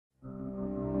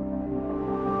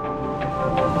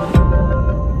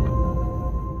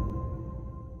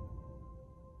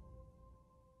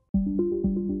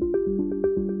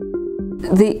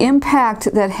The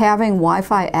impact that having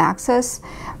Wi-Fi access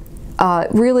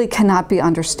really cannot be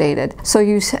understated. So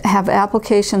you have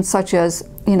applications such as,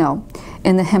 you know,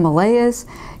 in the Himalayas,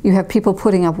 you have people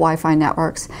putting up Wi-Fi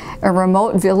networks. In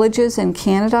remote villages in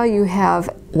Canada, you have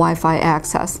Wi-Fi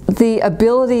access. The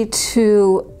ability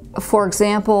to, for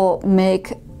example,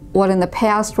 make what in the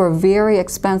past were very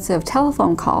expensive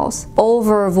telephone calls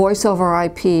over voice over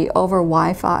IP, over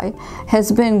Wi-Fi,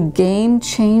 has been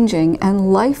game-changing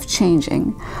and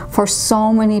life-changing for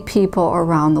so many people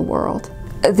around the world.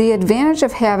 The advantage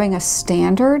of having a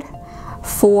standard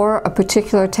for a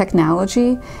particular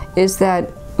technology is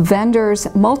that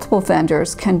vendors, multiple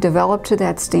vendors, can develop to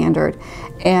that standard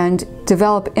and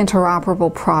develop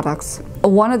interoperable products.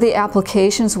 One of the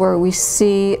applications where we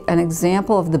see an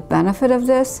example of the benefit of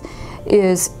this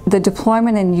is the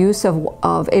deployment and use of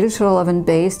 802.11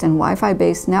 based and Wi-Fi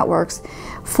based networks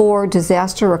for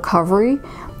disaster recovery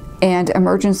and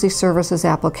emergency services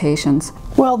applications.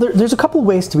 Well, there's a couple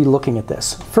ways to be looking at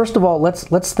this. First of all,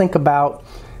 let's think about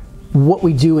what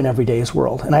we do in everyday's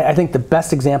world. And I think the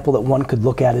best example that one could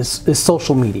look at is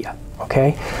social media,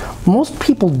 okay? Most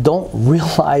people don't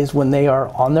realize when they are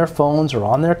on their phones or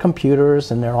on their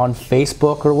computers and they're on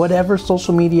Facebook or whatever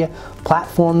social media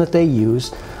platform that they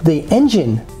use, the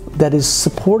engine that is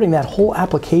supporting that whole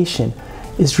application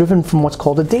is driven from what's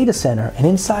called a data center. And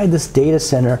inside this data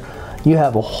center, you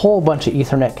have a whole bunch of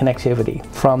Ethernet connectivity,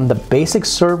 from the basic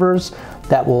servers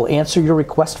that will answer your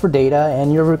request for data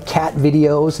and your cat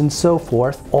videos and so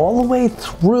forth, all the way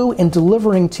through and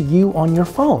delivering to you on your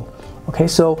phone. Okay,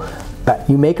 so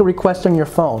you make a request on your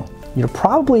phone. You're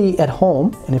probably at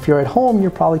home, and if you're at home, you're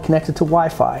probably connected to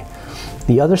Wi-Fi.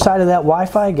 The other side of that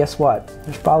Wi-Fi, guess what?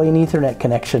 There's probably an Ethernet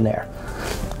connection there.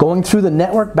 Going through the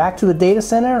network back to the data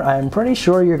center, I'm pretty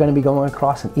sure you're going to be going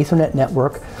across an Ethernet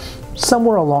network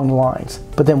somewhere along the lines.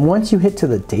 But then once you hit to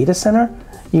the data center,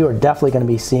 you are definitely going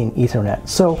to be seeing Ethernet.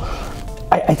 So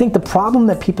I think the problem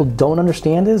that people don't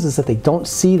understand is that they don't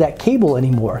see that cable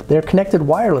anymore. They're connected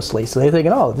wirelessly, so they're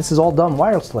thinking, oh, this is all done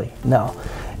wirelessly. No,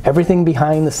 everything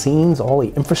behind the scenes, all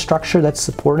the infrastructure that's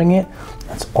supporting it,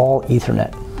 that's all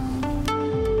Ethernet.